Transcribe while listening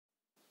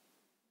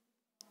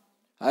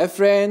Hi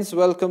friends,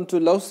 welcome to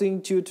Lousing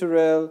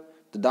Tutorial,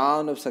 the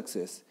dawn of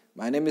success.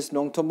 My name is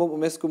Nongthombom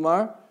Umesh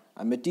Kumar.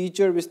 I'm a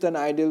teacher with an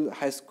ideal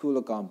high school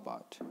account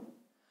part.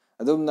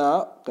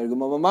 Adumna,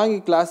 kariguma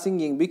mamangi classing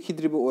ying big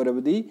hidribu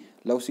orabadi,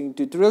 Lousing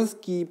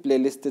Tutorials ki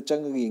playlist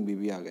chang ying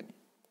bibiyagani.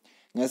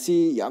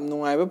 Ngasi yam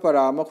nungaiba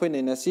para makoy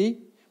nasi,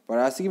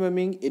 para sige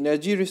maming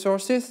energy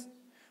resources,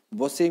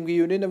 Bosem ki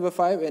unit number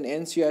 5 and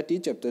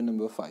Ncert chapter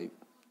number 5.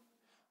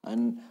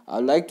 And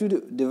I'd like to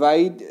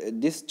divide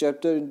this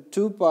chapter in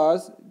two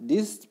parts.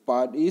 This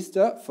part is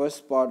the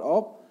first part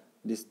of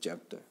this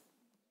chapter.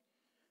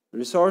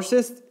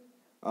 Resources,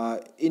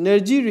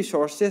 energy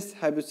resources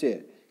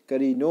habise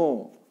kari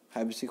no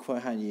habise khoi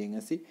han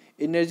yengasi.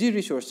 Energy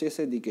resources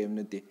adi kem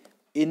nate.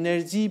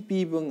 Energy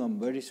people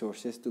ngamba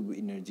resources to be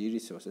energy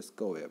resources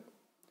ko web.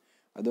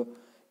 Ado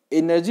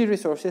energy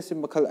resources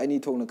makal ani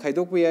thong na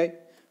khaidok payai.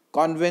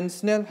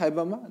 Conventional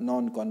haibama,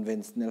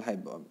 non-conventional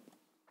haibama.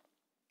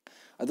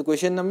 The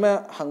question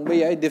number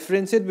hangba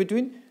differentiate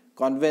between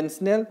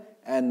conventional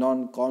and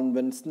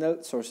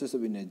non-conventional sources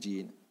of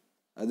energy.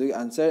 The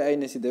answer I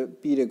nasi the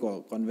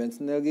pireko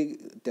conventional gi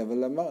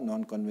development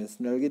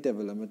non-conventional gi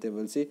development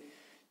table si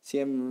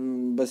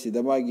same basi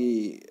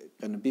damagi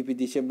kan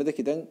PPT same bada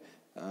kitang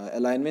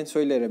alignment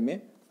soil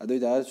rame adu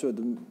da so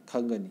dum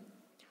khangani.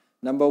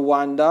 Number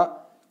 1 da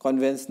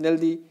conventional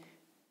di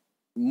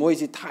moi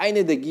si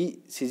thaine dagi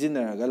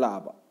seasonal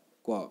laba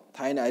ko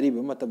thaine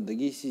ariba matam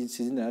dagi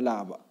seasonal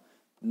laba.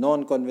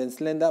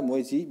 Non-conventional da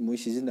moi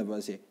season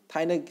ba se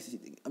thaina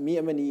mi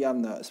amani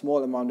yamna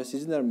small amount of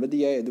season ba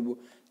di ay adu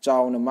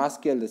chawna mass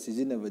scale da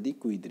season ba di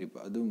kuidri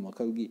ba adu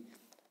makal gi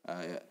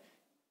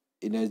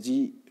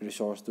energy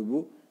resource to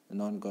bu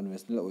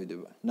non-conventional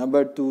oideba.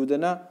 Number 2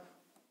 dana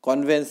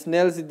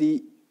conventional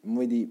di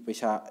moi di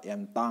paisa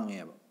yam tang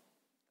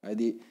ba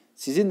adi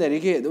season ri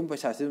ke dum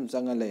paisa sim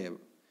changa le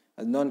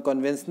ba.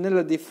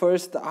 Non-conventional di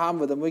first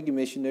arm da moi gi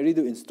machinery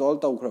do install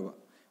taw khraba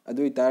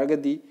adu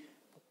target di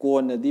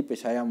Kona di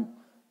pesayam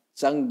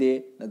chang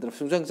de natra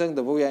sungsang chang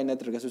da boya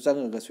natra ka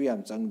susang ka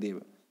suyam chang de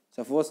ba.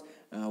 Suppose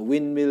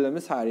windmill am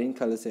sarin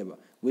khalaseba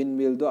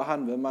windmill do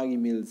han ba magi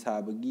mill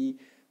sabagi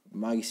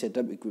magi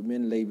setup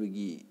equipment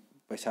leibagi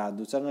pesa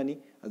du changani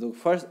adu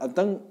first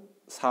atang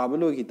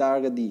sabalo ki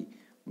targa di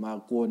ma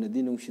kona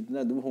di nungsit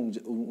na dum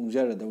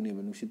hungjara dawni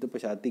ba nungsit to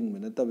pesa ting ba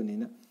natabani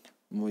na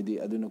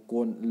moidi aduna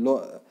kon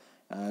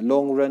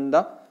long run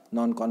da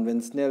non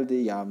conventional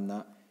de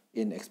yamna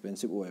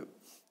inexpensive way.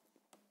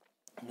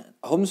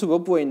 Home super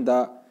point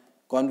da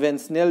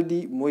conventional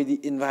di moi di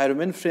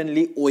environment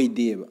friendly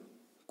oideba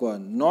ko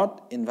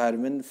not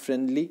environment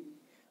friendly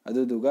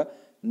adu duga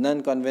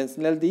non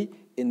conventional di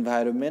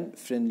environment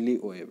friendly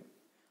oib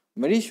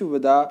mari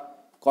shubada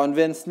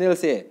conventional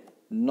se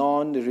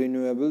non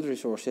renewable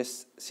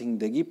resources sing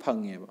dagi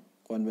phangeba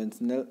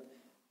conventional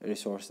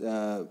resource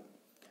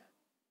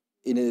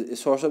in a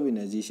source of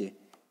energy se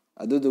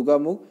adu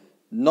duga mu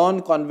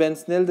non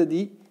conventional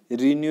di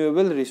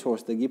renewable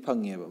resource dagi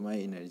phangeba my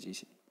energy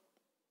se.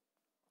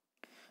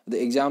 The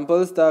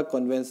examples the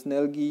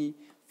conventional gi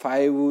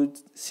firewood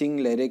sing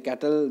lere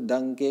cattle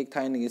dung ke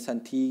kind gi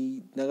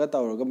santhi naga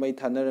tawraga mai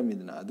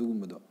thanaramidna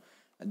adugumado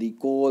adi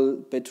coal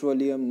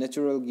petroleum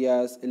natural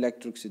gas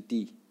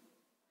electricity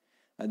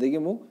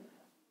adagi mu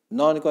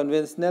non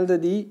conventional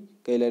di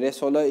kailere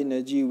solar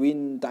energy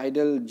wind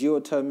tidal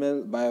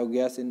geothermal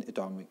biogas and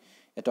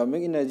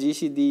atomic energy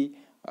si di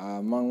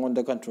mangon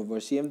the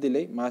controversy am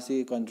delay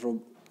masi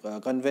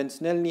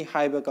conventional ni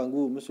haiba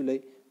kangu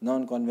musulai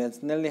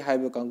non-conventional ni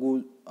haiba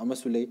kangu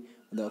amasulei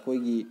da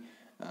koigi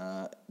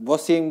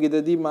Bosem gi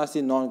da di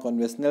masi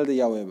non-conventional da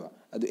yaweba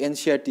adu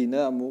Ncert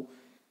na amu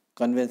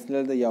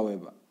conventional da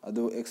yaweba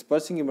adu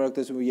experts ngi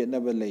marakta su yetna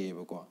ba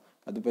leyeba ko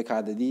adu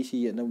pekha da di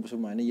si yetna su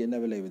mani yetna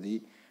ba leyba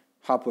di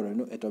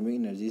hapuranu atomic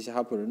energy si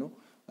hapuranu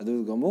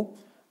adu gamu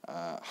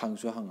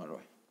hangsu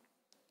hangaroi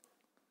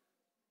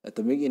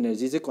atomic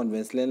energy se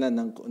conventional la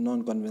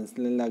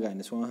non-conventional la ga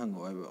ni so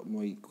hangoi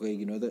moi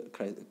koigi no da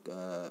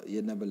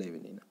yetna ba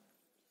leyba ni na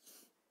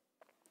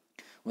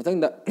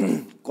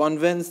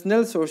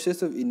conventional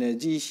sources of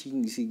energy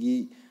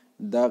sigi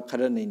da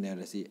khara nei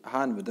narasi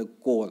han bada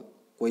coal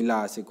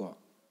koila se ko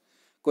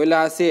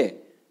koila se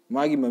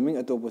magi maming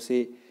atopo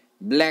se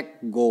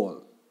black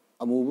gold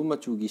amubu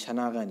machu gi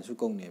sana ga ni su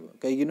kong neba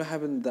kai gino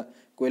haben da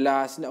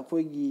koila sina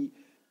khoi gi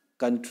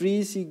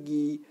country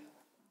sigi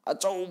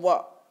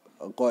achauba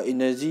ko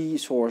energy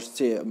source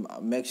se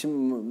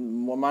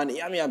maximum man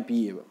yam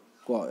pi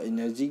ko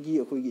energy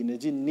gi khoi gi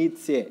energy need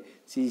se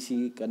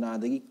si kana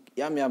da gi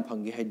yam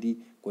phangi haidi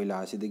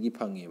koila sidagi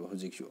phangi ba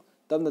hujiksu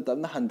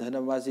tamna handhana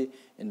ma si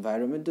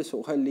environment to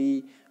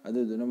sokhali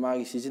adu duna ma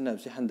gi season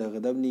se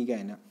handagadabni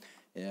gaina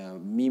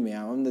mi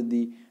mayam amna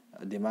di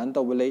demand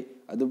tawbalai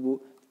adubu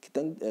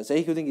kitang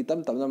sahi khuding ki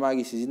tamna ma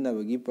gi season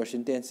ba gi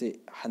percentage se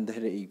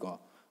handhare I ko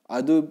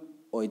adu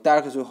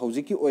oitar ka so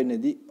hujiki oina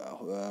di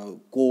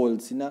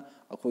coal sina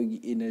akhoi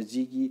gi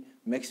energy gi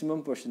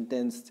maximum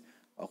percentage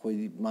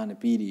akhoi mana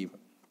piri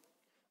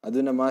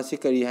aduna ma si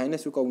kari haina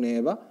su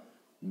kaune ba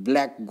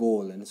black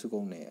gold and su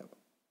kong ne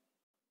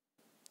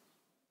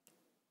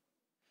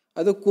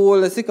adu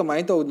coal ase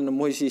kamai tawduna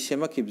moi si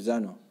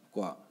semakibjano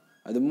ko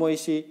adu moi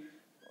si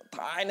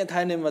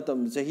thaina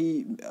matam chahi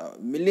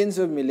millions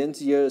of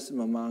millions years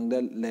mamangda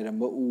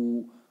leramba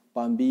u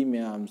pambi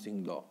myam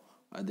singlo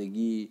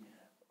adagi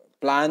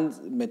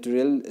plant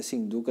material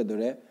singdu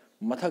kadore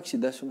mathak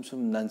sida sum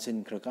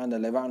nansin khrakanda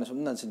lebana sum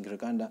nansin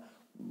khrakanda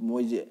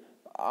moije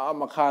a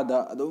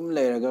makhada adum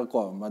leiraga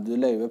ko madu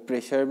leiba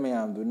pressure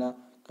myam duna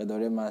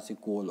kadore masi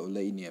coal o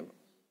leineba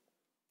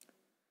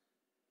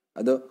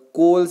ado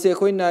coal se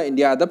khoina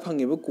India da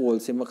phangiba coal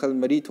se makhal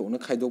mari thokna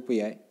khaidok pa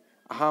yai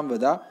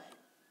ahambada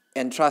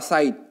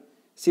anthracite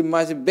si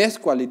masi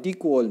best quality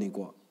coal ni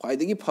ko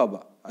khwaidagi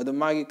phaba ado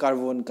magi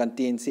carbon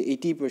content se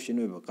 80%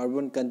 oiba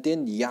carbon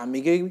content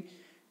yamige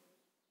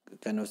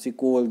kano si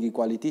coal gi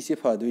quality se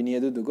phaduini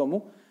adu dugo mu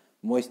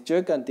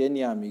moisture content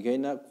yamige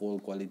na coal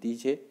quality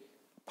se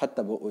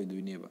phattaba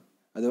oiduini ba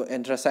ado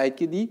anthracite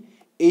ki di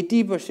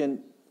 80%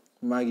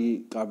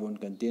 magi carbon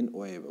content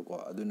oiba ko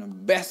aduna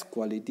best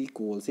quality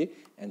coal se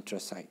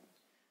anthracite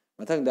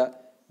mathangda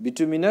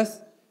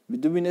bituminous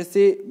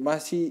se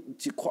masi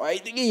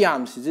khwaidagi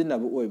yam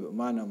sijinaba oiba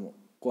mana mo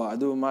ko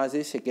adu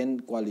masi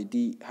second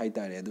quality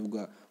haitare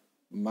aduga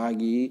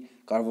magi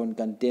carbon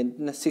content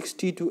na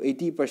 60 to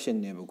 80%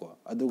 neba ko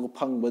aduga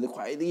phangbadi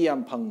khwaidagi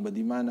yam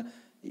phangbadi mana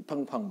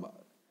phangba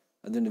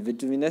aduna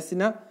bituminous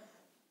na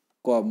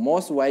ko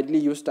most widely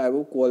used type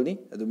of coal ni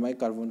adu mai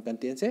carbon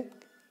content se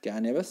kya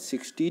neba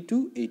 60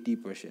 to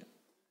 80%.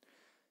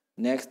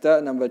 Next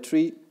number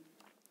 3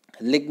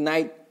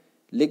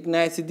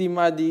 lignite sidi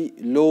madi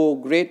low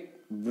grade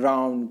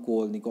brown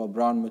coal ni ko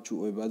brown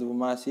machu oiba adu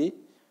ma si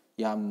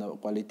yamna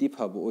quality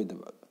phaba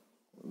oidaba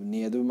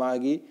ni adu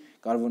magi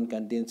carbon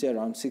content se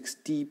around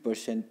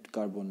 60%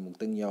 carbon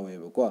muktang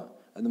yaweba ko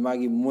adu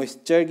magi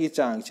moisture gi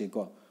chang che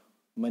ko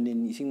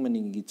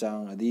maning gi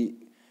chang adi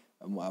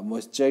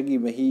moisture gi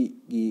mahi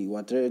gi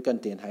water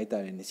content hai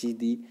tare ni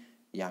sidi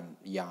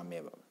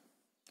yameba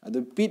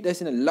adu pit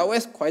asina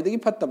lowest khwaidagi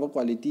phattaba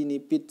quality ni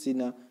pit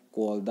sina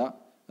coal da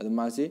adu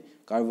masi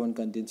carbon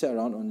content se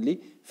around only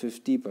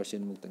 50%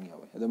 muktang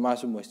yawe adu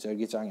masu moisture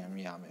gi chang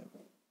yame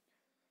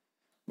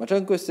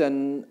mathang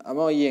question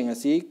ama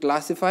yengasi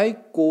classify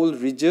coal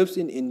reserves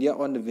in India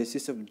on the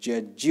basis of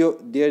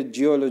their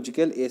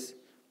geological age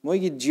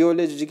moigi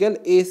geological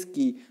age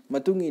ki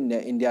matung in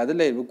India da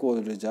leiba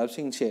coal reserves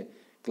sing se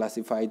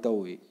classify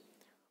tawi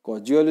ko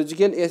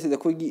geological age da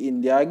khoi gi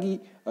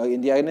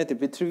India ne te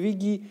prithvi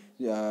gi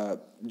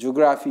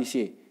geography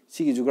se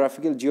sigi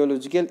geographical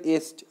geological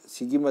age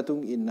sigi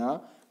matung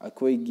inna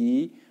akhoi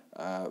gi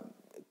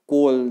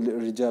coal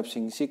reserve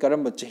sing si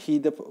karamba chahi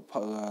da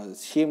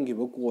sem gi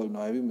ba coal no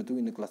habi matung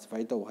inna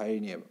classify taw hai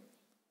ne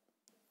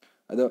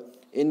ado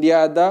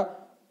India da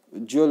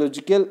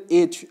geological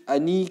age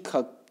ani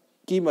khak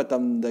ki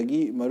matam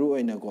dagi maru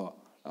oina ko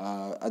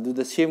adu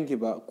da sem gi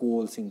ba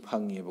coal sing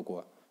phangi ba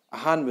ko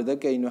ahan beda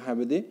kaino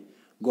habade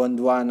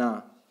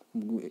Gondwana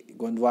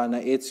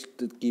age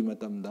ki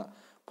matam da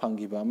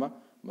phangi ba ma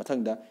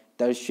mathang da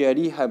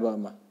tertiary haba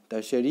ma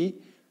tertiary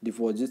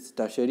deposits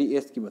tertiary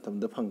age ki matam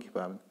da phangi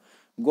ba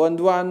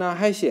Gondwana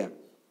haise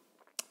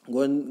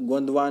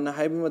Gondwana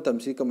haiba matam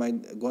si kamai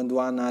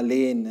Gondwana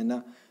lane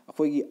na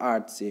akhoi gi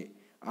art se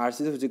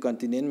hu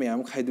continent me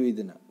am khaidu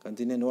idana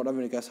continent North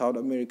America South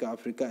America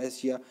Africa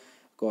Asia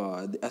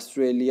ko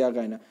Australia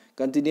kaina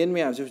continent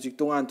me am se hu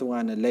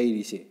tungan na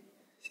leiri se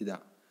sida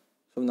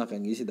somna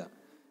kangi sida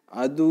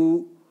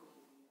adu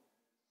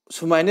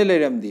sumaina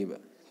leram diba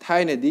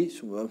thaina di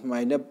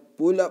sumaina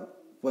pula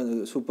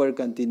super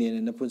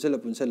continent na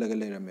punsala ga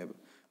leram eba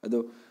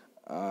adu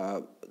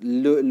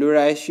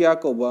Laurasia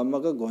ko ba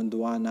maga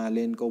Gondwana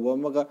len ko ba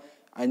maga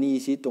ani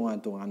si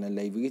tungan na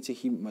leibigi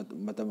chi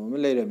matam ma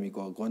lerami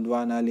ko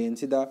Gondwana len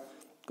sida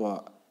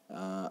ko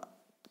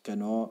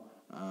kano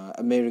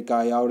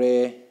America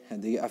yaure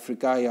adi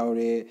Africa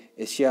yaure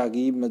Asia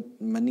gi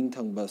maning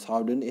thangba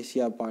Southern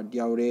Asia part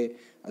yaure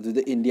adu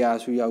da India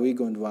su yawi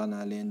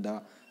Gondwana len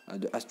da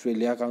adu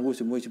Australia kangu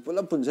su moi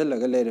pula punsala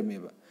ga lerami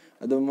ba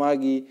adu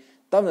magi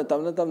tamna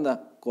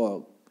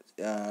ko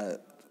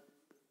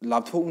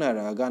lapthokna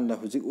ra ganda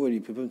hujik ori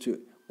people chu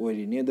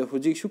ori ne da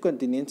hujik su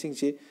continent sing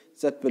se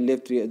chatpa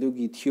leptri adu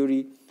gi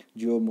theory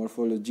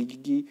geomorphology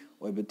gi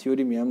oiba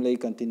theory miam lay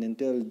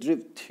continental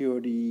drift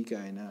theory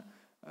kaina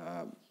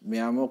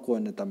miam ko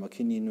na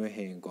tamakhini no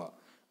heng ko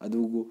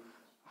adugu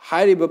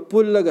hairiba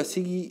pullaga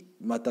sigi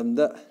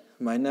matamda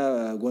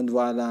maina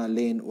Gondwana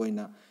lane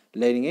oina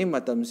leiringai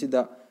matam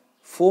sida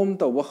form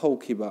tawa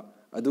hawkhiba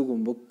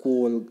adugumba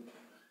coal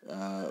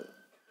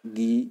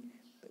gi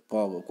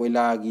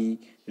koila gi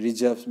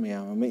reserves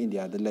meyam ama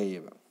India da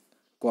layeba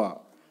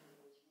ko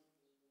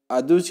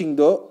adu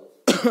singdo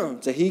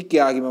chahi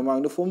kya gi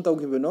mamang do form taw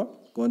khibeno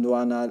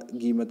Gondwana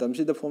gi matam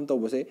sida form taw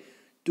base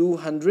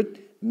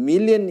 200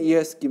 million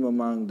years ki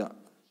mamang da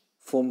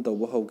form taw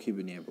ba haw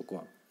khibene ba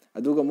ko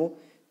aduga mu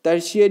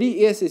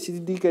tertiary age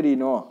siddi kari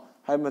no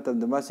hai matam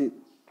da masi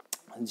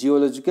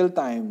geological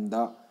time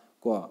da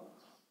ko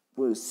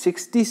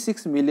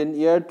 66 million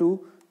year to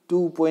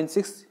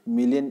 2.6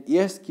 million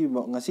years ki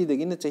ngasi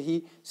dagi na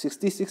chahi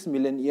 66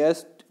 million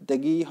years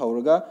dagi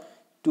hauraga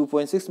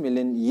 2.6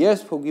 million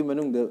years fogi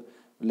manungda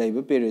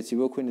laiba period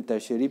sibo khuna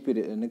tertiary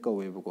period na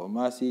kaweba ko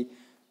masi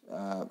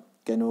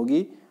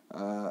kenogi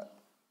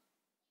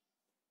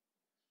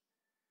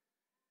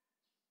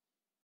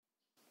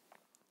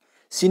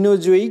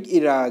Cenozoic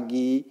era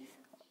gi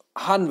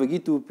hanbagi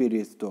 2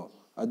 periods to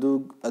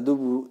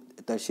adubu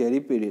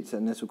tertiary periods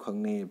na su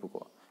khangne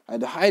bako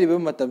adu hairiba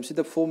matam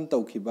sida form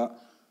tawkhiba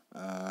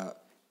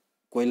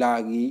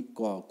koila gi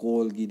ko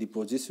coal gi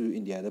deposits su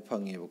India da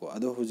phange bako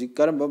adu huji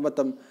karamba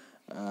matam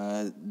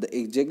the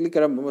exactly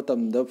karamba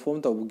matam da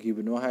form tawgi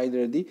bino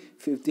haidradi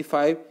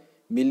 55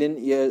 million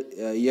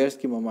years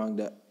ki mamang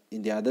da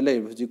India da lai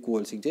huji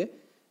coal singje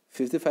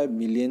 55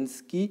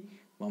 millions ki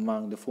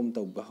mamang da form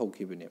tawba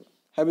hawkhibine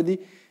habadi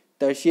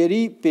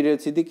tertiary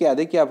period sidi kya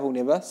de kya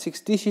phone ba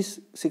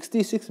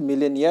 66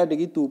 million year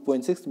degi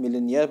 2.6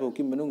 million year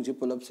bhoki manung ji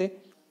pulap se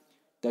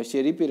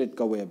tertiary period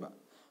ka weba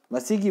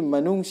masigi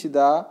manung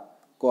sida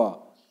ko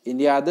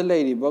India da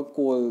lairi ba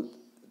coal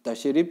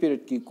tertiary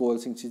period ki coal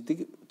sing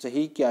sidi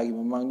chahi kya gi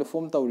mamang da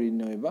form tawri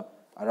noiba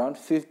around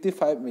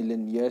 55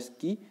 million years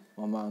ki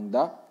mamang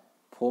da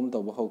form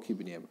tawba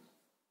hawkhibine ba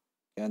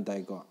yan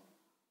tai ko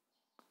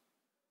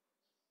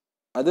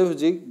adu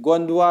huji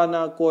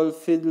Gondwana coal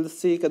field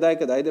si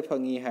kadai da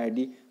phangi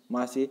haidi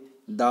masi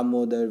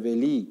Damodar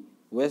Valley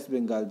West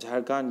Bengal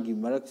Jharkhand gi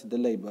marak sida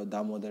laiba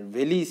Damodar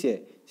Valley se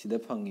sida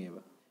phangi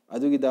ba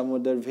adu gi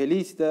Damodar Valley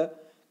sida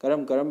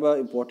karamba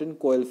important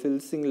coal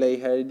fields sing lai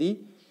haidi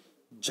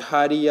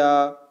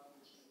Jharia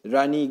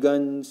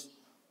Raniganj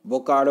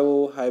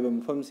Bokaro haiba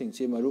mafam sing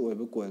che maru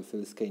oiba coal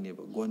fields kaine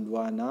ba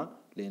Gondwana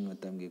len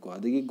matam gi ko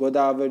adu gi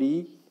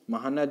Godavari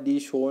Mahanadi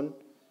Son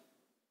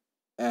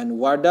and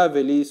Warda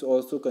valleys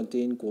also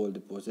contain coal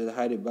deposits.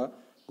 Hariba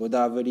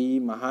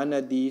Godavari,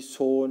 Mahanadi,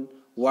 Son,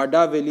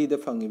 Warda Valley the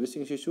Fangi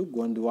sing shishu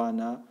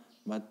Gondwana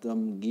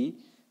Matamgi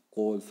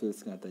coal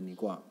fields ngatani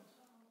kwa.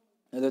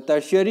 The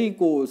tertiary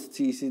coals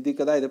si di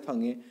kadai the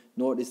Fangi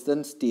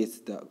northeastern states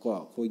the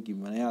kwa Koigi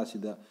Manaya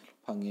sida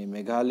Fangi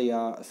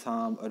Meghalaya,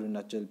 Assam,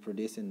 Arunachal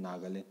Pradesh and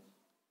Nagaland.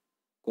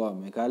 Kwa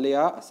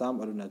Meghalaya, Assam,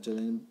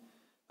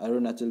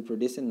 Arunachal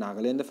Pradesh and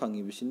Nagaland the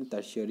Fangi vision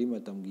tertiary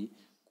matamgi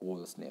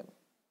coals name.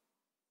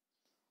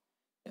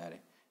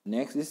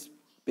 Next is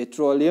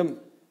petroleum.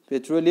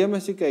 Petroleum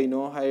is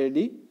kaino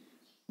hairdi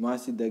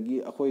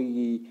masidagi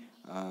akhoi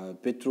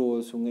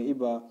petrol sunga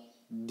iba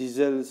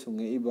diesel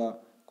sunga iba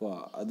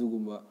ko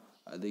adugumba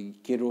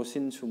adagi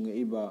kerosene sunga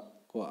iba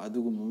ko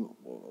adugumba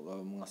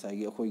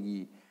ngasai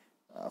akhoi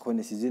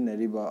akhone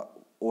sizinariba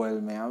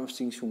oil mayam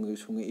sing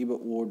sunga iba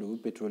ordo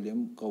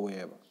petroleum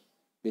kaweba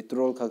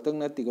petrol khaktang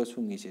nati ko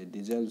sungi se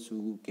diesel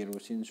su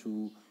kerosene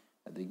su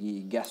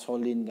adagi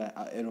gasoline ga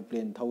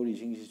aeroplane thauri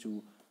sing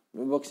su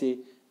Boxy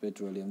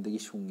petroleum the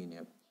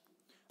Gishungin.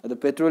 The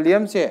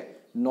petroleum say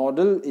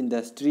nodal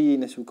industry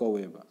in a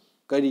sukaweba.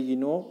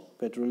 Karigino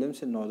petroleum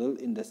say nodal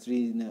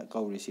industry in a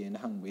Kaurisi and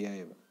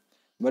Hangbayaba.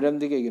 Madam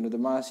the Gagino the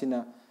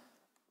Masina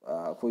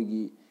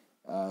Kogi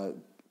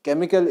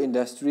chemical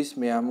industries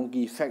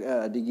Mayamugi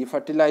the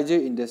fertilizer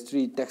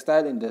industry,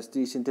 textile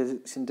industry,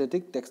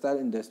 synthetic textile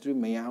industry,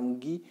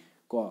 Mayamugi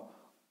ko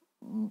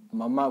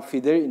Mama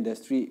feather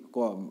industry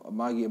ko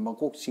Magi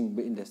Makok Sing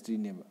industry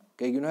name.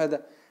 Kagino had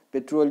the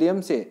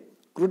petroleum se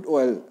crude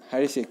oil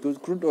harise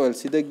crude oil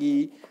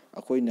sidagi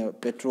akoina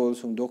petrol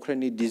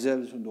sungdokrani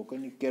diesel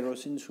sungdokrani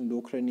kerosene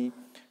sungdokrani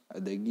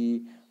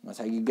adagi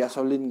masagi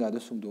gasoline ga da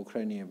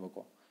sungdokrani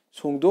bako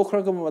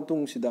sungdokhraga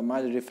matung sida ma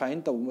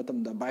refine taw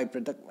matam da by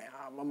product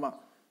mayam ama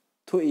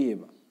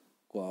thoiba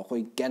ko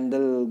akoi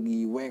candle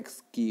gi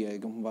wax gi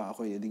gumba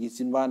akoi adagi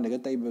sinban daga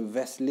taiba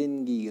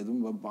vaseline gi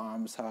adumba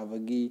balm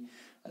savagi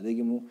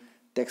adagi mu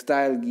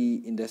textile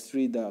gi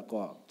industry da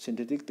ko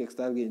synthetic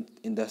textile gi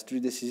industry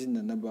the season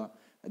naba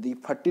adi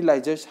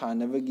fertilizers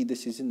hanaba gi the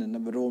season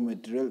naba raw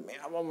material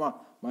mayama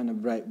mana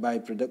by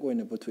product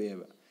oina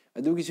pothueba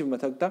adu gi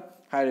simathakta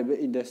hairebe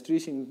industry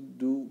sing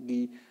du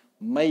gi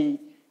mai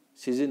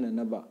season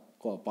naba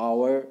ko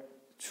power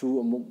chu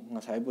amuk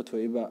ngasai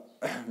pothueba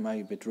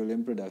mai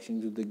petroleum production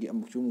du gi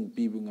amuk chu mu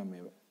pibu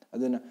ngameba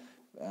aduna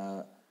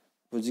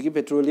hojiki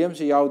petroleum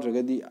se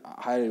yaudragadi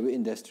hairebe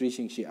industry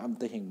sing si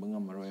amta hingba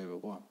ngamaroeba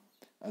ko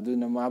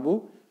aduna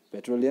mabu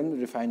petroleum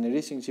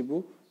refinery sing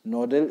sibu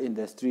nodal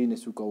industry ne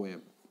su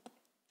kaweb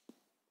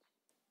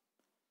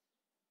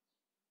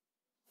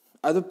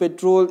adu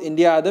petrol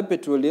India da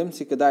petroleum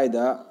sikadai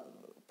da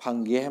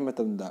phange ha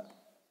matamda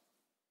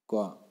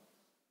ko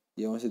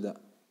yosida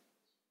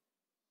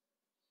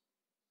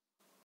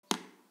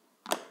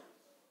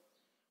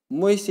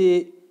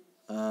moisi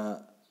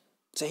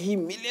chahi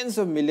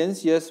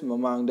millions years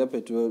mamang da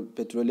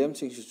petroleum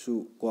sing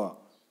su ko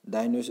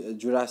dinosaur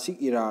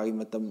Jurassic era gi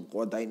matam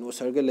ko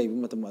dinosaur ga leibu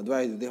matam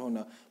adwai de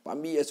hona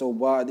pambi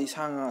asoba di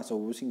sanga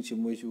asobu sing si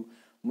moisu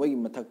moi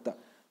mathakta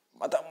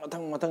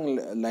matang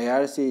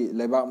layer si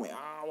lebak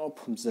mayam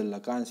phumjal la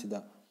kan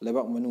sida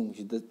lebak manung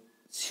sida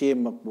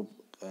semak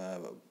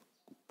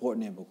pot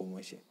ne ba ko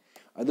moisi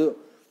adu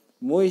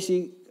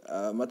moisi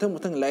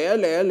matang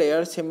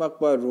layer semak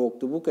ba rock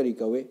tu bu kari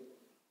kawe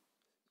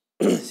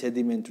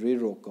sedimentary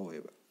rock kawe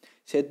ba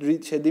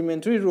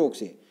sedimentary rock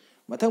se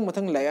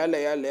mathang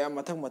layer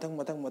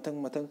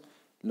mathang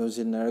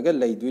lozinarga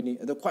leiduni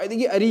ado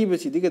khwaidagi ariba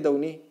sidi ga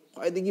dawni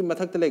khwaidagi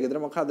mathakta legadra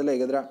makhada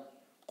legadra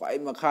khwai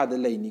makhada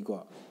leini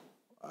ko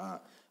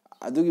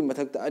adugi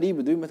mathakta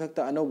ariba dui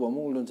mathakta anoba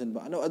amung lonsin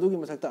ba adugi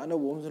mathakta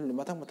anoba amung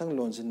mathang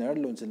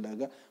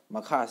lonsinlaga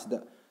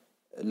makhasida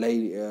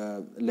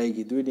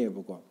leigi duini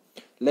ba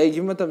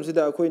leigi matam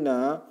sida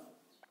akoina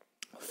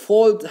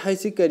fault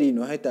haisi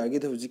karino hai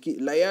target hujiki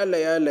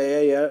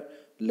layer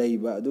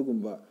leiba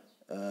adugumba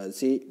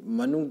si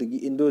manung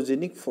dagi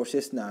endogenic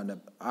forces na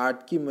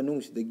art ki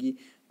manung sidagi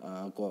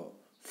ko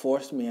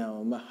force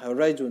mayam ma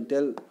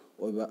horizontal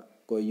oiba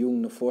ko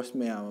yung na force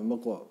mayam ma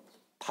ko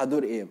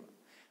thadur e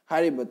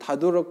hariba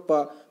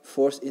thadurokpa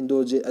force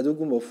endogenic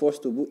adugumba force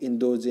tubu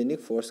endogenic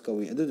force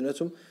kawi aduduna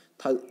sum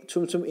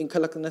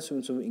inkhalakna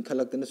sum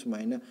inkhalakna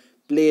sumaina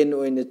plane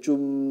oina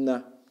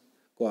chumna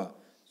ko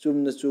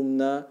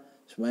chumna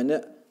sumaina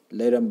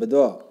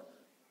leirambado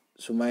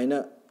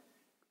sumaina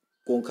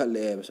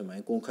kongkhalle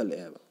sumaina kongkhalle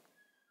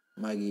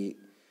magi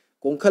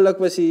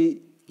kongkhalakpasi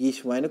gi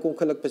sumaina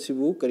kongkhalakpasi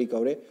bu kari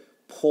kaure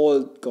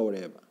fault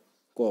kaure ba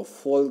ko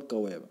fault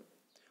kawe ba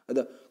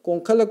ada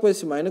kongkhalakpasi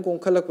sumaina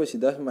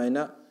da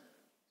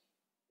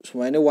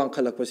sumaina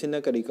wangkhalakpasi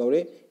na kari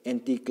kaure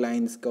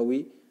anticlines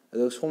kawi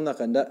ada somna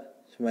kanda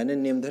sumaina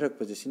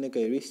nemdharakpasi sina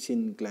kari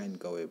syncline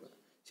kawe ba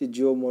si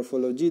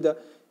geomorphology da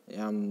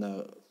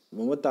yamna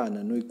mamata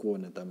nui ko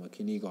na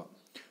tamakini ko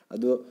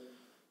ado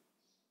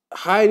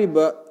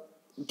hairiba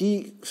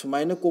gi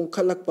sumaina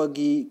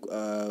kongkhalakpagi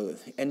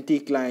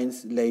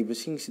anticlines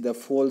leibasing sida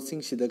fault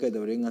sing sida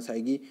kadore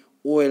ngasai gi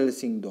oil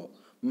sing do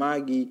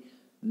magi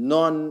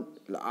non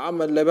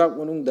ama lebak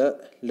manungda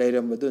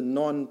leirambado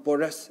non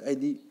porous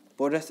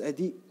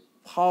id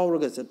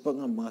phawraga chatpa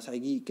ngam ngasai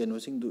gi keno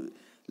sing do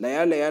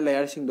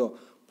layer sing do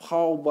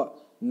phawba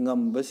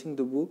ngamba sing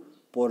dubu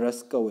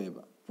porous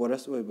kaweba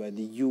porous oiba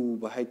di u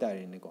ba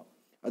haitare ne ko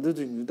adu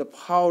da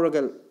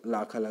phawraga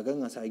lakhalaga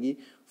ngasagi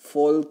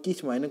fall ki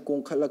sumaina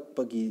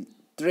kongkhalakpagi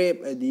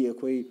trap adi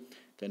akhoi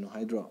keno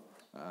hydro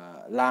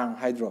lang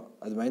hydro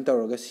adumain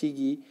tawraga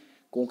sigi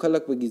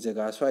kongkhalakpagi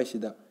jaga swai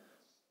sida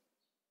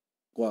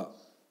ko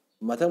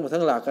mathang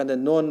lakanda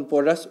non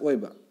porous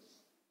oiba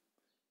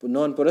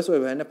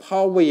hana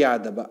phawba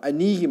yadaba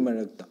ani gi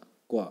marakta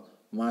ko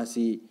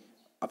masi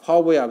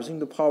aphawba yabsing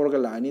do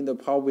phawraga lani do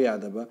phawba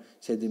yadaba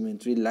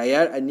sedimentary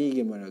layer ani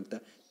gi marakta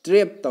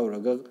trap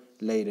tawraga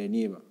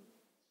leirani ba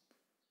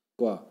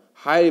ko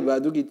haiba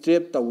adugi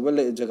trap tawba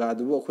le jaga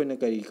du akhoi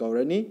kari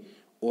kaurani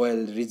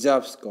oil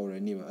reserves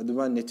kaurani ba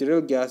aduma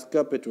natural gas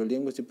ka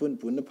petroleum ko sipun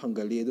na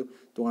phangali adu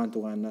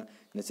tungan na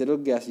natural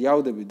gas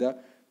yaudabida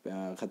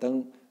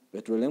khatang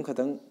petroleum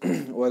khatang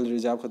oil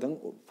reserve khatang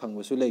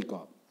phangbasu lei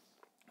ko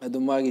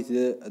aduma gi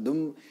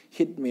adum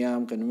hit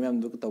mayam kanum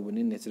du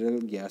tawbani natural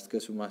gas ka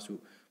sumasu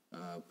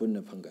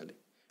punna phangali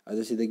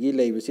adu sidagi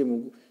leibasi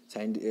mu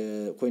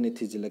koine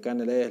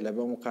thijilakana le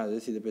laba mu kha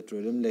sida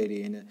petroleum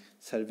leiri ena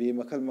survey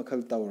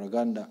makhal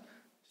tawraganda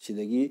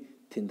sidagi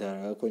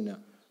thindara koina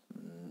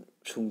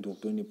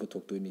sungdoktoini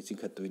puthoktoini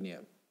chikhattoini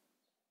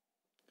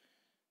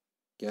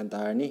kyan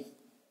tarani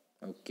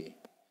okay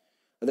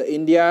ada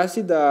india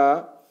sida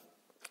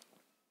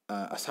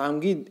assam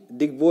gi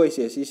digboy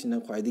se sina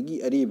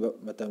khwaidagi ariba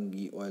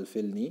matamgi oil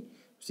field ni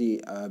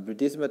si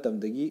british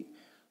matamdagi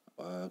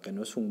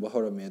kano sungba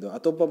horame do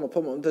atopa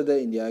mafam amta da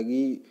india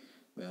gi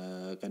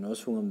kano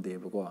sungamde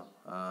bako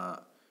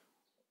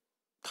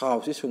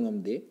thau si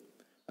sungamde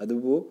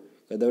adubu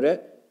kadore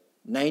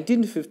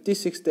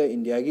 1956 da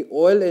india gi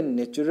oil and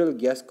natural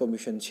gas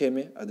commission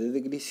cheme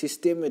adudagi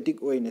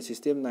systematic oina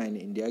system 9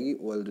 india gi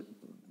oil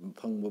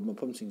phangba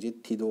mafam singje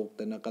thidok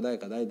tana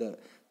kadai da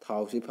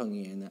thau si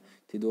phangi ena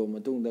thido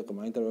matung da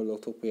kamai tar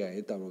lokthokpa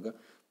ya tawraga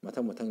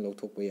mathang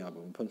lokthokpa ya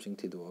mafam sing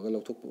thido ga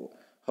lokthokpa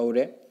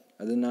haure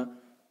aduna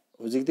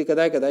hujikti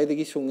kadai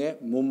dagi sunge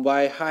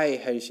mumbai high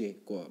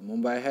haisi ko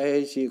mumbai high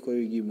haisi ko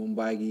gi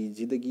mumbai gi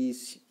jidagi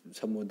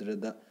samudra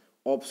da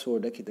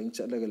offshore da khitang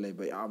chatlaga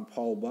leiba yam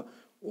phawba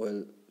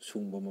oil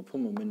sungba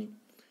mafam amani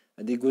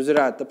adi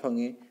gujarat ta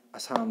phange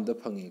assam da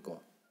phange ko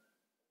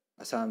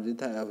assam ji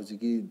tha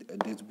hujiki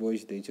this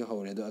boys de chu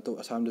hore do ato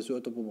assam da chu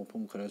ato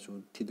mafam khara chu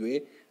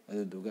thidwe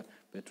adu duga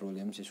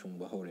petroleum si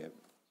sungba hore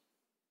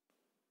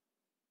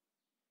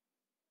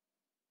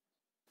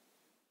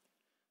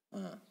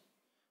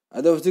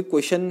ado hujik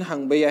question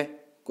hangba yai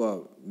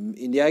ko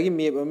india gi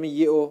map ami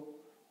yeo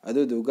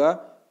adu duga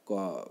ko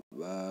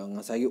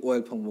ngasagi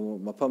oil phangba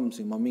mafam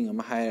sing maming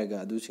ama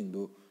hairaga adu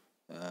singdu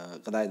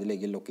kadai de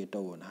lege locate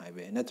taw na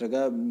haibe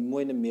natraga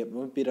moina map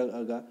am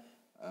piraga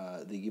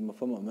digi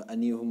mafam ama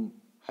ani hum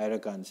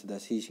hairakan sida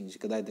si sing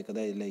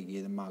kadai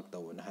lege mark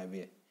taw na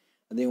haibe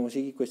ade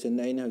ngosi gi question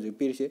na ina hujik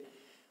pirse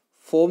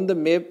from the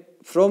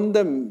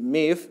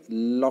map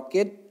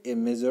locate a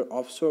major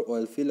offshore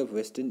oil field of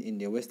western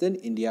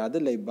india da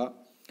leiba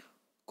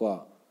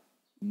ko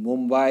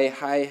mumbai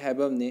high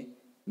habamne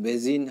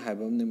beijing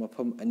habamne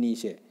mafam ani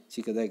se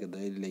si kadai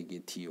lege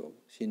thiyo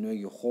si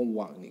noigi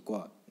homework ni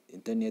ko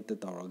internet ta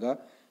tawraga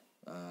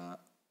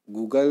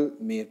google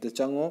map ta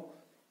chango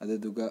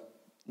ꯑꯗꯨꯗꯨꯒ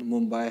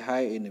ꯃꯨꯝꯕꯥꯏ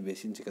ꯍꯥꯏ and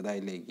ꯕꯦꯁꯤꯟꯁꯤ ꯀꯗꯥꯏ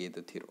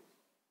ꯂꯩꯒꯦꯗꯣ ꯊꯤꯔꯛꯑꯣ.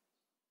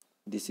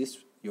 This is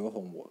your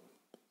homework.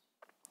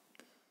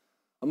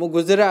 ꯑꯃꯨꯛ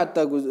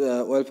ꯒꯨꯖꯔꯥꯠꯇ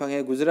oil ꯐꯪꯉꯦ.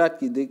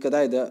 ꯒꯨꯖꯔꯥꯠꯀꯤꯗꯤ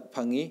ꯀꯗꯥꯏꯗ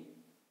ꯐꯪꯉꯤ?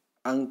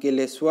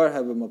 ꯑꯪꯀꯦꯂꯦꯁ꯭ꯋꯔ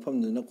ꯍꯥꯏꯕ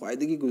ꯃꯐꯝꯗꯨꯅ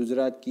ꯈ꯭ꯋꯥꯏꯗꯒꯤ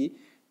ꯒꯨꯖꯔꯥꯠꯀꯤ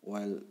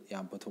oil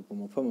ꯌꯥꯝ ꯄꯨꯊꯣꯛꯄ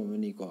ꯃꯐꯝ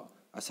ꯑꯃꯅꯤꯀꯣ.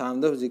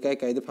 ꯑꯁꯥꯝꯗ ꯍꯧꯖꯤꯛ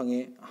ꯀꯥꯏꯗ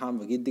ꯐꯪꯉꯦ?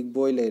 ꯑꯍꯥꯟꯕꯒꯤ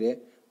ꯗꯤꯒꯕꯣꯏ ꯂꯩꯔꯦ.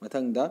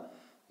 ꯃꯊꯪꯗ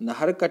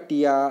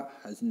ꯅꯍꯔꯀꯇꯤꯌꯥ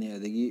ꯍꯥꯏꯁꯤꯅꯦ,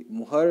 ꯑꯗꯒꯤ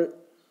ꯃꯨꯍꯔ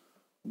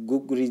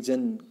ꯒꯨꯛ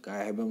ꯔꯤꯖꯟ ꯀꯥꯏ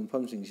ꯍꯥꯏꯕ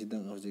ꯃꯐꯝꯁꯤꯡꯁꯤꯗ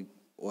ꯍꯧꯖꯤꯛ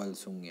ꯑꯣꯏꯜ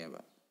ꯁꯨꯡꯉꯦꯕ.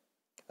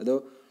 ꯑꯗꯣ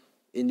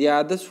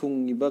ꯏꯟꯗꯤꯌꯥꯗ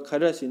ꯁꯨꯡꯉꯤꯕ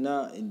ꯈꯔꯁꯤꯅ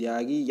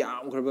ꯏꯟꯗꯤꯌꯥꯒꯤ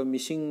ꯌꯥꯝꯈ꯭ꯔꯕ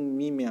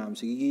ꯃꯤ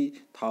ꯃꯌꯥꯝꯁꯤꯒꯤ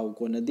ꯊꯥꯎ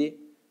ꯀꯣꯟꯅꯗꯦ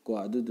ꯀꯣ.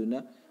 ꯑꯗꯨꯗꯨꯅ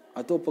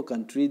ꯑꯇꯣꯞꯄ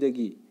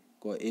ꯀꯟꯇ꯭ꯔꯤꯗꯒꯤ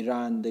ꯀꯣ,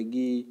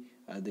 ꯏꯔꯥꯟꯗꯒꯤ,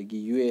 ꯑꯗꯒꯤ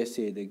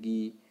USA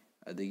ꯗꯒꯤ,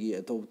 ꯑꯗꯒꯤ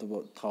ꯑꯇꯣꯞ ꯑꯇꯣꯞꯄ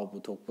ꯊꯥꯎ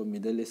ꯄꯨꯊꯣꯛꯄ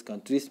ꯃꯤꯗꯜ ꯏꯁ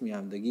ꯀꯟꯇ꯭ꯔꯤꯁ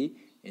ꯃꯌꯥꯝꯗꯒꯤ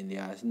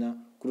ꯏꯟꯗꯤꯌꯥꯁꯤꯅ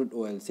ꯀ꯭ꯔꯨꯗ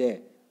ꯑꯣꯏꯜꯁꯦ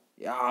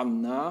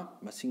ꯌꯥꯝꯅ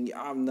ꯃꯁꯤꯡ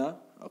ꯌꯥꯝꯅ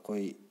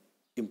ꯑꯩꯈꯣꯏ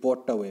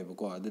ꯏꯝꯄꯣꯔꯠ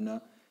ꯇꯧꯋꯦꯕꯀꯣ. ꯑꯗꯨꯅ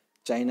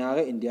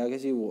ꯆꯥꯏꯅꯥꯒ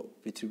ꯏꯟꯗꯤꯌꯥꯒꯁꯤ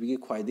ꯄ꯭ꯔꯤꯊꯤꯕꯤꯒꯤ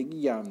ꯈ꯭ꯋꯥꯏꯗꯒꯤ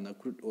ꯌꯥꯝꯅ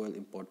ꯀ꯭ꯔꯨꯗ ꯑꯣꯏꯜ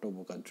ꯏꯝꯄꯣꯔꯠ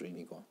ꯇꯧꯕ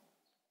ꯀꯟꯇ꯭ꯔꯤꯅꯤꯀꯣ.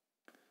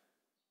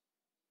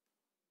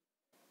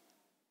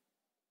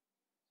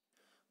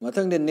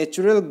 ꯃꯊꯪꯗ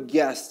ꯅꯦꯆꯔꯦꯜ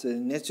ꯒ꯭ꯌꯥꯁ.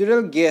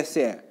 ꯅꯦꯆꯔꯦꯜ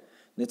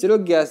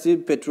ꯒ꯭ꯌꯥꯁꯁꯤ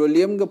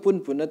ꯄꯦꯇ꯭ꯔꯣꯂꯤꯌꯝꯒ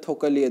ꯄꯨꯟꯅ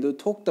ꯊꯣꯛꯀꯜꯂꯤ. ꯑꯗꯨ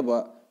ꯊꯣꯛꯇꯕ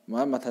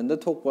ꯃꯊꯟꯇ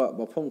ꯊꯣꯛꯄ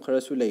ꯃꯐꯝ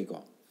ꯈꯔꯁꯨ ꯂꯩꯀꯣ.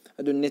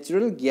 ꯑꯗꯨ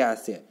ꯅꯦꯆꯔꯦꯜ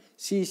ꯒ꯭ꯌꯥꯁꯁꯦ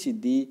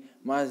ꯁꯤꯁꯤꯗꯤ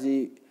ꯃꯥꯁꯤ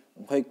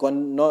ꯑꯩꯈꯣꯏ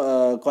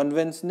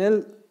ꯀꯟꯚꯦꯟꯁꯅꯦꯜ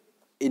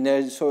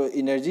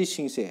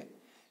ꯏꯅꯔꯖꯤꯁꯤꯡꯁꯦ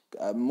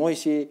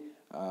ꯃꯣꯏꯁꯤ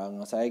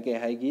ꯉꯁꯥꯏ ꯀꯩ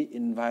ꯍꯥꯏꯒꯤ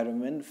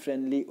ꯏꯟꯚꯥꯏꯔꯣꯟꯃꯦꯟ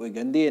ꯐ꯭ꯔꯦꯟꯂꯤ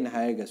ꯑꯣꯏꯒꯟꯗꯦꯅ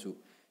ꯍꯥꯏꯔꯒꯁꯨ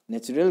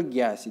ꯅꯦꯆꯔꯦꯜ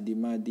ꯒ꯭ꯌꯥꯁꯁꯤꯗꯤ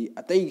ꯃꯥꯗꯤ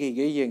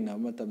ꯑꯇꯩꯈꯩꯒ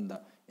ꯌꯦꯡꯅꯕ ꯃꯇꯝꯗ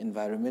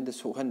ꯏꯟꯚꯥꯏꯔꯣꯟꯃꯦꯟꯗ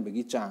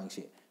ꯁꯣꯛꯍꯟꯕꯒꯤ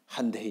ꯆꯥꯡꯁꯦ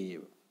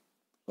ꯍꯟꯊꯩꯌꯦꯕ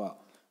ꯀꯣ.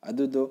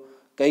 ꯑꯗꯨꯗꯣ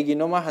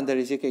ꯀꯩꯒꯤꯅꯣ ꯃꯥ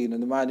ꯍꯟꯊꯔꯤꯁꯦ?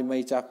 ꯀꯩꯒꯤꯅꯣꯗ ꯃꯥꯗꯤ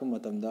ꯃꯩ ꯆꯥꯛꯄ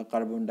ꯃꯇꯝꯗ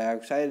ꯀꯥꯔꯕꯣꯟ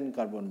ꯗꯥꯏꯑꯣꯛꯁꯥꯏड,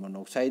 ꯀꯥꯔꯕꯣꯟ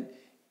ꯃꯣꯅꯣꯛꯁꯥꯏड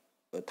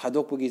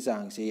ꯊꯥꯗꯣꯛꯄꯒꯤ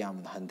ꯆꯥꯡꯁꯦ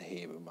ꯌꯥꯝꯅ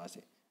ꯍꯟꯊꯩꯌꯦꯕ ꯃꯥꯁꯦ.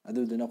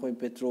 ꯑꯗꯨꯗꯨꯅ ꯑꯩꯈꯣꯏ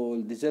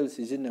ꯄꯦꯇ꯭ꯔꯣꯜ ꯗꯤꯖꯜ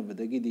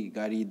ꯁꯤꯖꯤꯟꯅꯕꯗꯒꯤꯗꯤ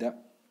ꯒꯥꯔꯤꯗ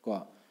ꯀꯣ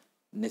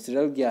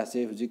ꯅꯦꯆꯔꯦꯜ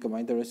ꯒ꯭ꯌꯥꯁꯁꯦ ꯍꯧꯖꯤꯛ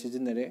ꯀꯃꯥꯏꯅ ꯇꯧꯔ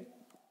ꯁꯤꯖꯤꯟꯅꯔꯦ?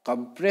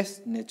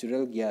 ꯀꯝꯄ꯭ꯔꯦꯁ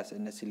ꯅꯦꯆꯔꯦꯜ ꯒ꯭ꯌꯥꯁ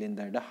ꯑꯅ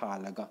ꯁꯤꯂꯤꯟꯗꯔꯗ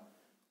ꯍꯥꯜꯂꯒ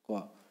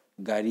ꯀꯣ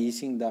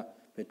ꯒꯥꯔꯤꯁꯤꯡꯗ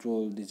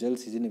ꯄꯦꯇ꯭ꯔꯣꯜ ꯗꯤꯖꯜ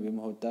ꯁꯤꯖꯤꯟꯅꯕꯒꯤ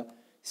ꯃꯍꯨꯠꯇ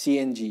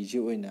CNGꯁꯤ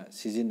ꯑꯣꯏꯅ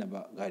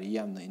ꯁꯤꯖꯤꯟꯅꯕ ꯒꯥꯔꯤ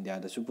ꯌꯥꯝꯅ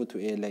ꯏꯟꯗꯤꯌꯥꯗꯁꯨ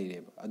ꯄꯨꯊꯣꯛꯑꯦ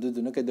ꯂꯩꯔꯦꯕ.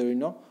 ꯑꯗꯨꯗꯨꯅ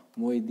ꯀꯩꯗꯧꯔꯤꯅꯣ?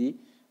 ꯃꯣꯏꯗꯤ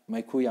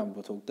ꯃꯩꯈꯨ ꯌꯥꯝ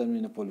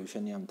ꯄꯨꯊꯣꯛꯇꯕꯅꯤꯅ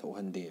ꯄꯣꯂꯨꯁꯟ ꯌꯥꯝ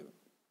ꯊꯣꯛꯍꯟꯗꯦꯕ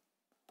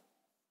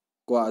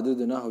ꯀꯣ.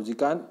 ꯑꯗꯨꯗꯨꯅ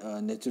ꯍꯧꯖꯤꯛꯀꯥꯟ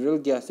ꯅꯦꯆꯔꯦꯜ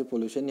ꯒ꯭ꯌꯥꯁꯁꯦ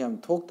ꯄꯣꯂꯨꯁꯟ ꯌꯥꯝ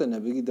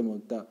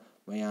ꯊꯣꯛꯇꯅꯕꯒꯤꯗꯃꯛꯇ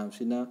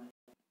ꯃꯌꯥꯝꯁꯤꯅ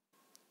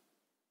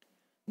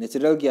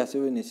ꯅꯦꯆꯔꯦꯜ ꯒ꯭ꯌꯥꯁꯁꯤ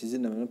ꯑꯣꯏꯅ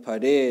ꯁꯤꯖꯤꯟꯅꯕꯅ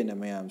ꯐꯔꯦꯅ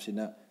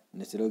ꯃꯌꯥꯝꯁꯤꯅ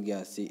ꯅꯦꯆꯔꯦꯜ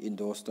ꯒ꯭ꯌꯥꯁꯁꯤ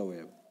ꯏꯟꯗꯣꯔꯁ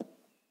ꯇꯧꯋꯦꯕ.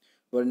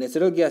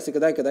 ꯅꯦꯆꯔꯦꯜ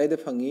ꯒ꯭ꯌꯥꯁꯁꯤꯀꯗꯥꯏꯗ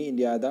ꯐꯪꯉꯤ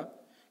ꯏꯟꯗꯤꯌꯥꯗ?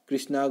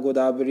 Krishna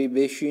Godavari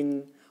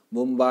vaccine,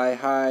 Mumbai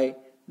high,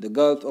 the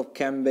golf of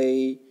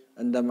ꯀꯦꯝꯕꯦꯏ,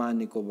 Andaman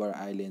Nicobar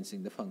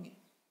ꯑꯥꯏꯂꯦꯟꯁꯤꯡꯗ ꯐꯪꯉꯤ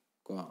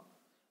ꯀꯣ.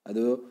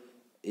 ꯑꯗꯨ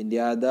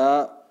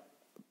ꯏꯟꯗꯤꯌꯥꯗ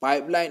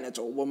ꯄꯥꯏꯞꯂꯥꯏꯟ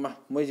ꯑꯆꯧꯕ ꯑꯃ,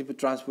 ꯃꯣꯏꯁꯤ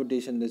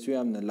ꯇ꯭ꯔꯥꯟꯁꯄꯣꯔꯇꯦꯁꯟꯗꯁꯨ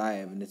ꯌꯥꯝꯅ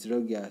ꯂꯥꯛꯑꯦꯕ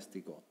ꯅꯦꯆꯔꯦꯜ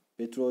ꯒ꯭ꯌꯥꯁꯇꯤꯀꯣ.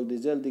 ꯄꯦꯇ꯭ꯔꯣꯜ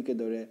ꯗꯤꯖꯜꯗꯤ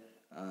ꯀꯩꯗꯧꯔꯦ?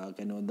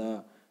 ꯀꯩꯅꯣꯗ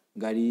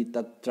ꯒꯥꯔꯤ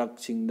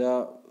ꯇ꯭ꯔꯛꯁꯤꯡꯗ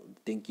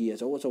ꯇꯦꯡꯀꯤ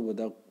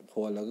ꯑꯆꯧꯕꯗ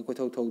ꯍꯣꯜꯂꯒ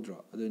ꯀꯣꯏꯊꯧ ꯊꯧꯗ꯭ꯔꯣ.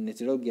 ꯑꯗꯨ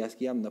ꯅꯦꯆꯔꯦꯜ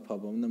ꯒ꯭ꯌꯥꯁꯀꯤ ꯌꯥꯝꯅ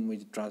ꯐꯕ ꯑꯃꯅ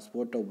ꯃꯣꯏꯁꯤ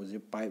ꯇ꯭ꯔꯥꯟꯁꯄꯣꯔꯠ ꯇꯧꯕꯁꯦ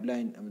ꯄꯥꯏꯞ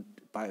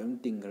ꯑꯃ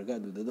ꯇꯤꯡꯈ꯭ꯔꯒ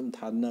ꯑꯗꯨꯗ ꯑꯗꯨꯝ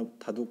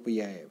ꯊꯥꯗꯣꯛꯄ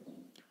ꯌꯥꯏꯑꯕ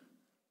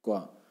ꯀꯣ.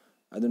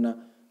 ꯑꯗꯨꯅ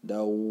ꯗ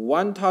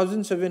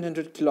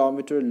 1,700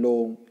 kilometer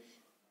long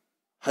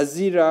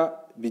Hazira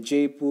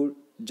Vijaypur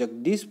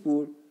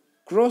Jagdishpur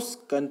cross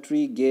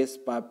country gas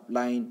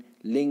pipeline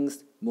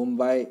links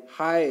Mumbai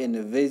high and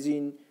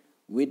Basin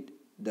with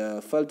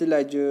the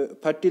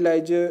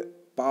fertilizer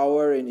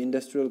power and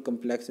industrial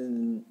complexes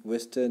in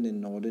western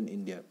and northern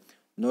India.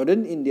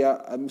 Northern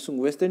India amasung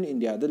western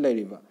India da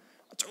lairiba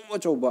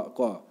achouba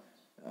ko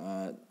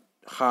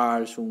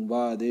har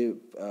sungba de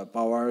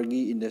power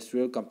gi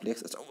industrial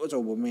complex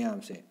achouba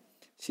mayam se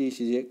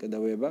si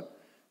kadaweba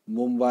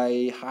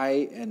Mumbai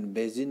high and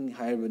Basin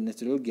haiba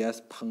natural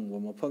gas phangba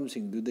mafam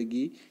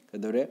singdudagi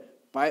kadore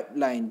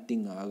pipeline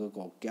tingaga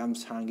ko kyam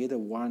sange da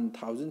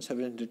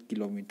 1,700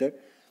 kilometer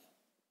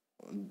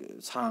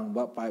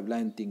ꯁꯥꯡꯕ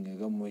pipeline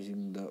ꯇꯤꯡꯉꯒ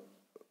ꯃꯣꯏꯁꯤꯡꯗ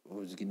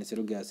ꯍꯧꯖꯤꯛꯀꯤ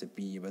natural ꯒ꯭ꯌꯥꯁꯁꯦ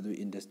ꯄꯤꯌꯦꯕ. ꯑꯗꯨ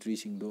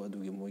ꯏꯟꯗꯁꯇ꯭ꯔꯤꯁꯤꯡꯗꯣ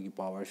ꯑꯗꯨꯒꯤ ꯃꯣꯏꯒꯤ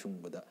power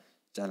ꯁꯨꯡꯕꯗ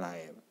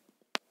ꯆꯂꯥꯏꯌꯦꯕ.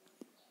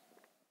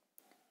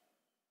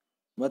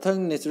 ꯃꯊꯪ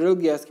natural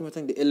ꯒ꯭ꯌꯥꯁꯀꯤ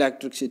ꯃꯊꯪꯗ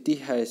ꯏꯂꯦꯛꯇ꯭ꯔꯤꯛꯁꯤꯇꯤ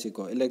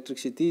ꯍꯥꯏꯔꯁꯤꯀꯣ.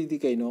 ꯏꯂꯦꯛꯇ꯭ꯔꯤꯛꯁꯤꯇꯤꯗꯤ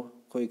ꯀꯩꯅꯣ?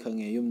 ꯑꯩꯈꯣꯏ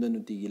ꯈꯪꯉꯦ, ꯌꯨꯝꯗ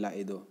ꯅꯨꯡꯇꯤꯒꯤ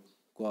ꯂꯥꯛꯏꯗꯣ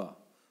ꯀꯣ.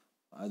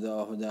 ꯑꯗꯣ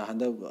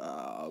ꯍꯟꯗꯛ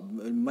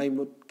ꯃꯩ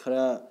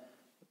ꯈꯔ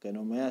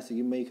ꯀꯩꯅꯣ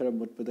ꯃꯌꯥꯁꯤꯒꯤ ꯃꯩ ꯈꯔ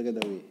ꯃꯨꯠꯄꯗ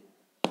ꯀꯩꯗꯧꯏ?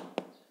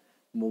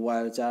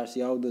 ꯃꯣꯕꯥꯏꯜ ꯆꯥꯔꯖ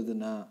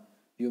ꯌꯥꯎꯗꯗꯅ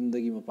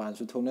ꯌꯨꯝꯗꯒꯤ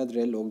ꯃꯄꯥꯟꯁꯨ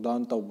ꯊꯣꯛꯅꯗ꯭ꯔꯦ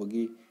ꯂꯣꯛꯗꯥꯎꯟ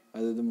ꯇꯧꯕꯒꯤ.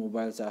 ꯑꯗꯨꯗ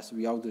ꯃꯣꯕꯥꯏꯜ ꯆꯥꯔꯖ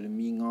ꯌꯥꯎꯗ꯭ꯔꯦ,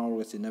 ꯃꯤ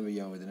ꯉꯥꯎꯔꯒ ꯆꯦꯟꯅꯕ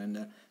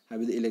ꯌꯥꯎꯋꯦꯗꯅ.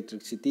 ꯍꯥꯏꯕꯗꯤ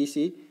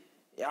ꯏꯂꯦꯛꯇ꯭ꯔꯤꯛꯁꯤꯇꯤꯁꯤ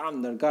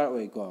ꯌꯥꯝ ꯗꯔꯀꯥꯔ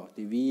ꯑꯣꯏꯀꯣ.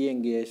 ꯇꯤꯚꯤ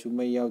ꯌꯦꯡꯒꯦꯁꯨ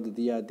ꯃꯩ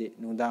ꯌꯥꯎꯗꯗꯤ ꯌꯥꯗꯦ.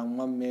 ꯅꯨꯡꯗꯥꯡ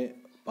ꯃꯝꯃꯦ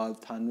ꯕꯜꯕ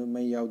ꯊꯥꯟꯕ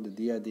ꯃꯩ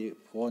ꯌꯥꯎꯗꯗꯤ ꯌꯥꯗꯦ.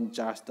 ꯐꯣꯟ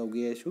ꯆꯥꯔꯖ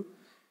ꯇꯧꯒꯦꯁꯨ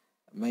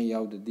ꯃꯩ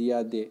ꯌꯥꯎꯗꯗꯤ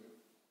ꯌꯥꯗꯦ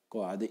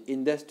ꯀꯣ. ꯑꯗꯩ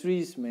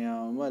ꯏꯟꯗꯁꯇ꯭ꯔꯤꯁ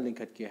ꯃꯌꯥꯝ ꯑꯃ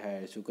ꯂꯤꯡꯈꯠꯀꯦ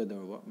ꯍꯥꯏꯔꯁꯨ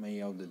ꯀꯩꯗꯧꯔꯕ? ꯃꯩ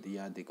ꯌꯥꯎꯗꯗꯤ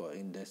ꯌꯥꯗꯦꯀꯣ.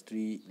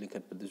 ꯏꯟꯗꯁꯇ꯭ꯔꯤ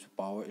ꯂꯤꯡꯈꯠꯄꯗꯁꯨ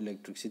ꯄꯥꯋꯔ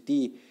ꯏꯂꯦꯛꯇ꯭ꯔꯤꯛꯁꯤꯇꯤ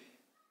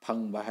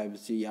ꯐꯪꯕ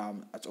ꯍꯥꯏꯕꯁꯤ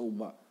ꯌꯥꯝ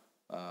ꯑꯆꯧꯕ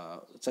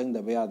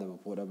ꯆꯪꯗꯕ ꯌꯥꯗꯕ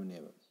ꯄꯣꯠ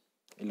ꯑꯃꯅꯦꯕ.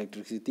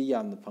 ꯏꯂꯦꯛꯇ꯭ꯔꯤꯛꯁꯤꯇꯤ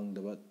ꯌꯥꯝꯅ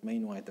ꯐꯪꯗꯕ, ꯃꯩ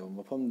ꯅꯨꯡꯉꯥꯏꯇꯕ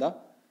ꯃꯐꯝꯗ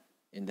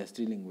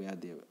ꯏꯟꯗꯁꯇ꯭ꯔꯤ ꯂꯤꯡꯕ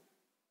ꯌꯥꯗꯦꯕ.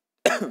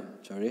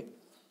 ꯁꯣꯔꯤ.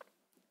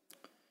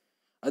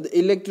 ꯑꯗ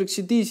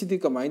ꯏꯂꯦꯛꯇ꯭ꯔꯤꯛꯁꯤꯇꯤꯁꯤꯗꯤ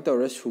ꯀꯃꯥꯏꯅ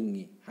ꯇꯧꯔ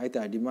ꯁꯨꯡꯉꯤ ꯍꯥꯏ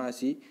ꯇꯥꯔꯗꯤ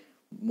ꯃꯥꯁꯤ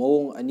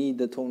ꯃꯑꯣꯡ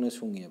ꯑꯅꯤꯗ ꯊꯣꯛꯅ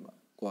ꯁꯨꯡꯉꯦꯕ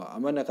ꯀꯣ.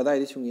 ꯑꯃꯅ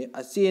ꯀꯗꯥꯏꯗ ꯁꯨꯡꯉꯤ?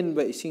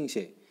 ꯑꯆꯦꯟꯕ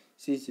ꯏꯁꯤꯡꯁꯦ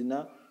ꯁꯤꯁꯤꯅ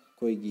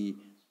ꯑꯩꯈꯣꯏꯒꯤ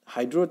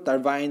ꯍꯥꯏꯗ꯭ꯔꯣ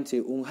ꯇꯔꯕꯥꯏꯟꯁꯦ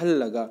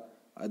ꯎꯪꯍꯜꯂꯒ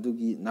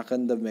adugi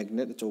nakanda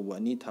magnet choba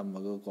ani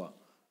thamaga ko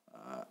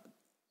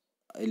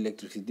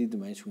electricity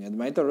dumai sunga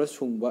dumai tor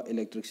sungba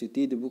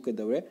electricity dubu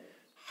kedore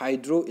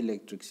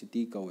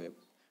hydroelectricity kawe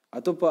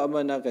atopa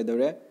amana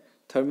kedore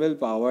thermal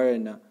power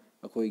na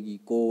akoigi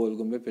coal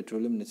gumbe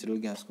petroleum natural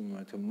gas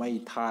gumba mai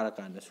thara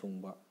kana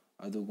sungba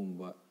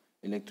adugumba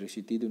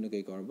electricity duna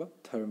kai korba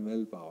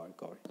thermal power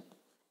kawe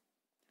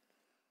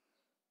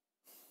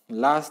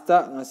last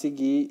ta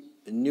ngasigi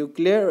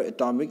nuclear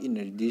atomic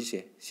energy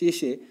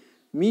se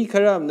mi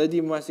khara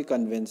amnadi masi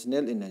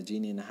conventional energy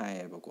ni na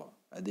haeba ko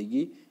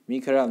adigi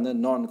mi khara amna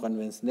non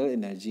conventional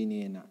energy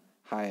ni na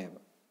haeba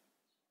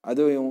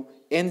ado yung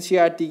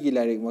Ncert gi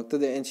larik makta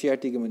de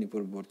Ncert gi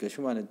Manipur board ka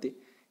shumanati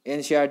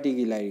Ncert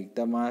gi larik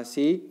ta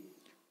masi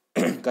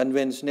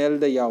conventional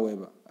da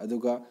yaweba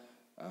aduga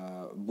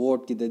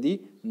board ki dadi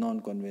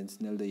non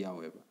conventional da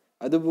yaweba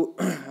adubu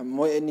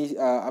moy ani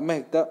ama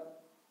hekta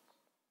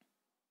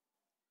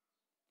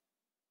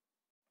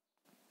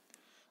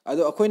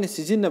ado akoina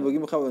sijinabagi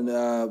makha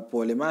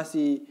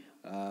polemasi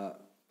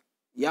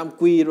yam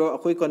kuiro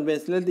akoi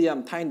conventional di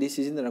yam thain di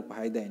sijinarak pa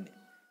haidai ne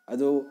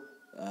ado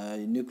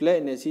nuclear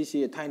energy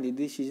si thain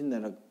di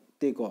sijinarak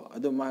te ko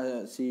ado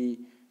ma si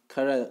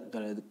khara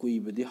kui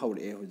badi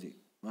haure hoji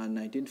ma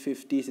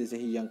 1950 se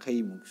hi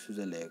yankhai muk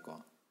sujale ko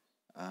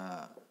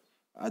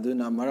ado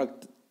na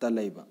marak ta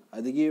leiba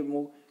adigi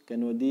mu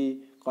kanodi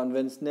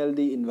conventional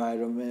di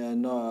environment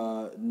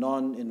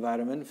non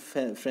environment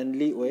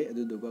friendly way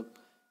ado duga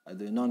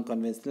ado non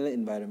conventional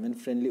environment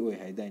friendly way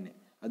haidai ne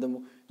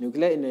ado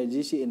nuclear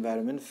energy si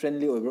environment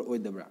friendly over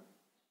oidabra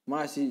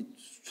masi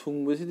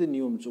sungbusi de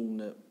nium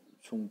chungna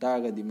sungta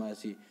ga di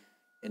masi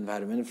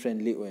environment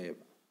friendly way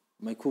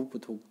mai khu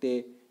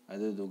puthukte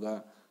ado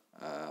duga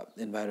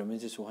environment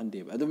se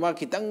suhande ado ma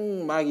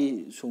kitang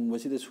magi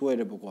sungbusi de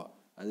suere bako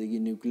adigi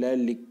nuclear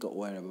leak ka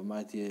oira ba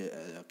mati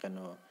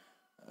kano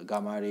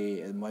gamma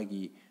ray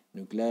magi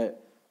nuclear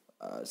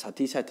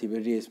sathi be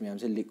rays me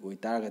amse leak oi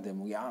tar ga de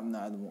mu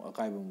yamna adu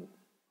akai bu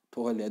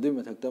thohale adu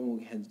mathakta mu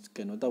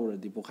kano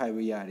tawradi pokhai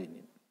ba yari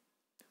ni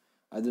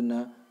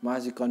aduna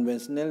masi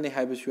conventional ni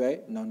haibu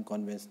shuai non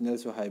conventional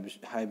so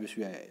haibu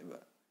shuai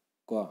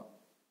ko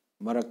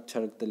marak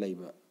charak ta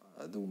leiba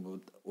adu bu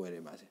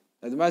oire masi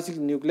adu masi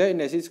nuclear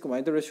energy ko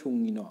mai tor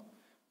sungi no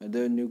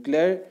the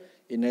nuclear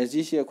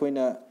energy si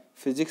akoina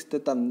physics ta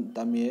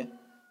tamye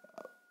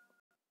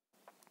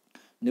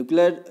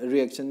nuclear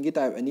reaction gi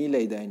type ani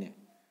leidai ne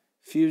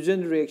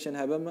fusion reaction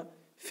habama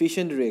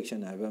fission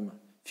reaction habama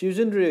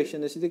fusion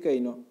reaction asidi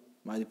kaino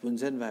mari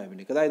punjan ba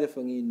habini kadai da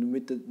fangi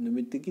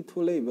numit ki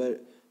tholai ba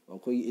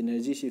koi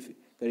energy si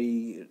kari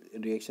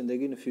reaction da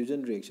gi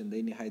fusion reaction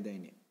dai ni haidai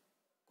ne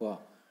ko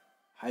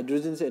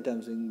hydrogen se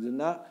atoms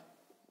na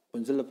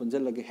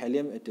punjal ge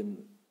helium atom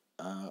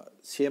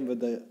same ba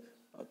da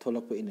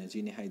tholak pa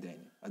energy ni haidai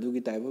ne adu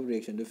gi type of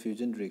reaction do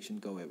fusion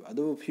reaction ka weba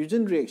adu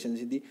fusion reaction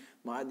sidi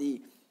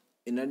madi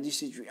energy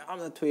si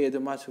yamna thoye do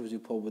ma su ji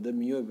phobada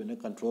miyo bena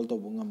control to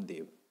bungam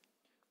de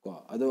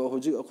ko ado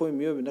hoji akoi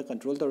miyo bena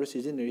control to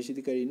season si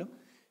di kari no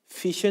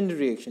fission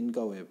reaction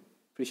ka web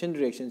fission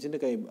reaction sin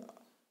kai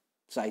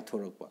sai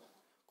thorak pa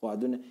ko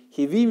aduna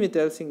heavy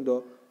metal sing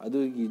do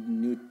adu gi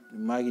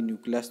magi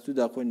nucleus tu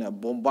da koina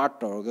bombard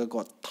tor ga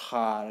ko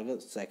thar ga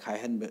sai khai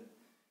han be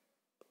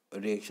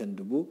reaction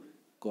dubu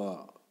ko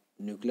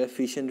nuclear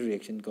fission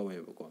reaction ka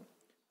web ko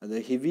ado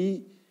heavy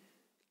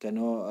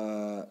kano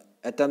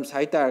atoms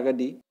hai tar ga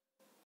di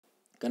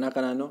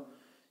kana no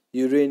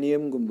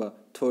uranium gumba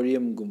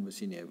thorium gumba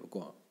sine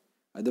ko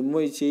adu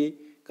moi chi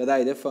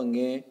kadai da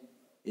fange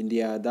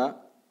india da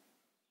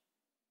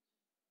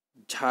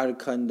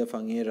jharkhand da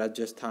fange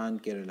rajasthan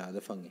kerala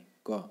da fange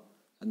ko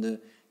and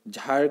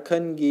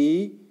jharkhand gi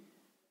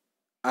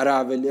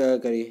aravalli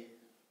kari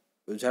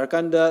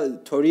jharkhand da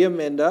thorium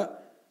and da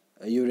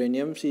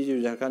uranium si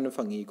jharkhand da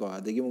fangi ko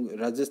adagi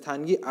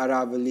rajasthan gi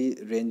aravalli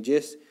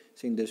ranges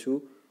sing da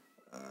su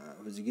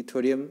hojigi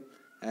thorium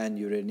and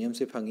uranium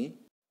se fangi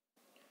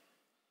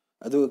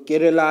adu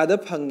kerala da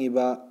fangi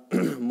ba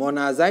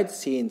monazite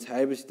sands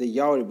haibis da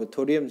yawri ba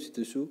thorium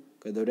si su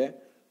kadore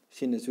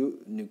sinasu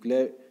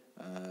nuclear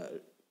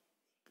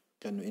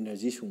kanu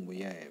energy sungbu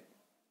yae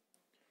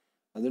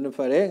aduna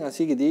fare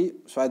ngasi gidi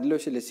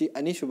swadlo silesi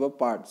ani suba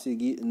part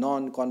sigi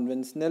non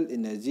conventional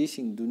energy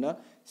singduna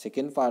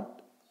second part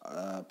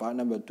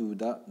number 2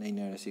 da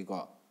naina rasi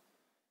ko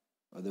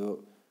adu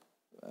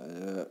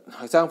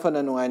hakchang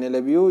fana nungaina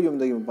lebiu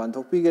yumda yum pan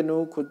thokpi genu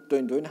khut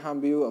toin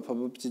hambiu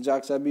afaba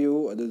chijak sabiu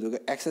adu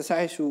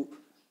exercise su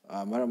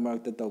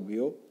marak ta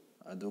tawbiu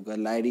adu ga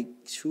lyric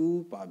su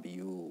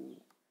pabiu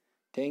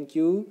thank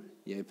you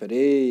ye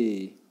pare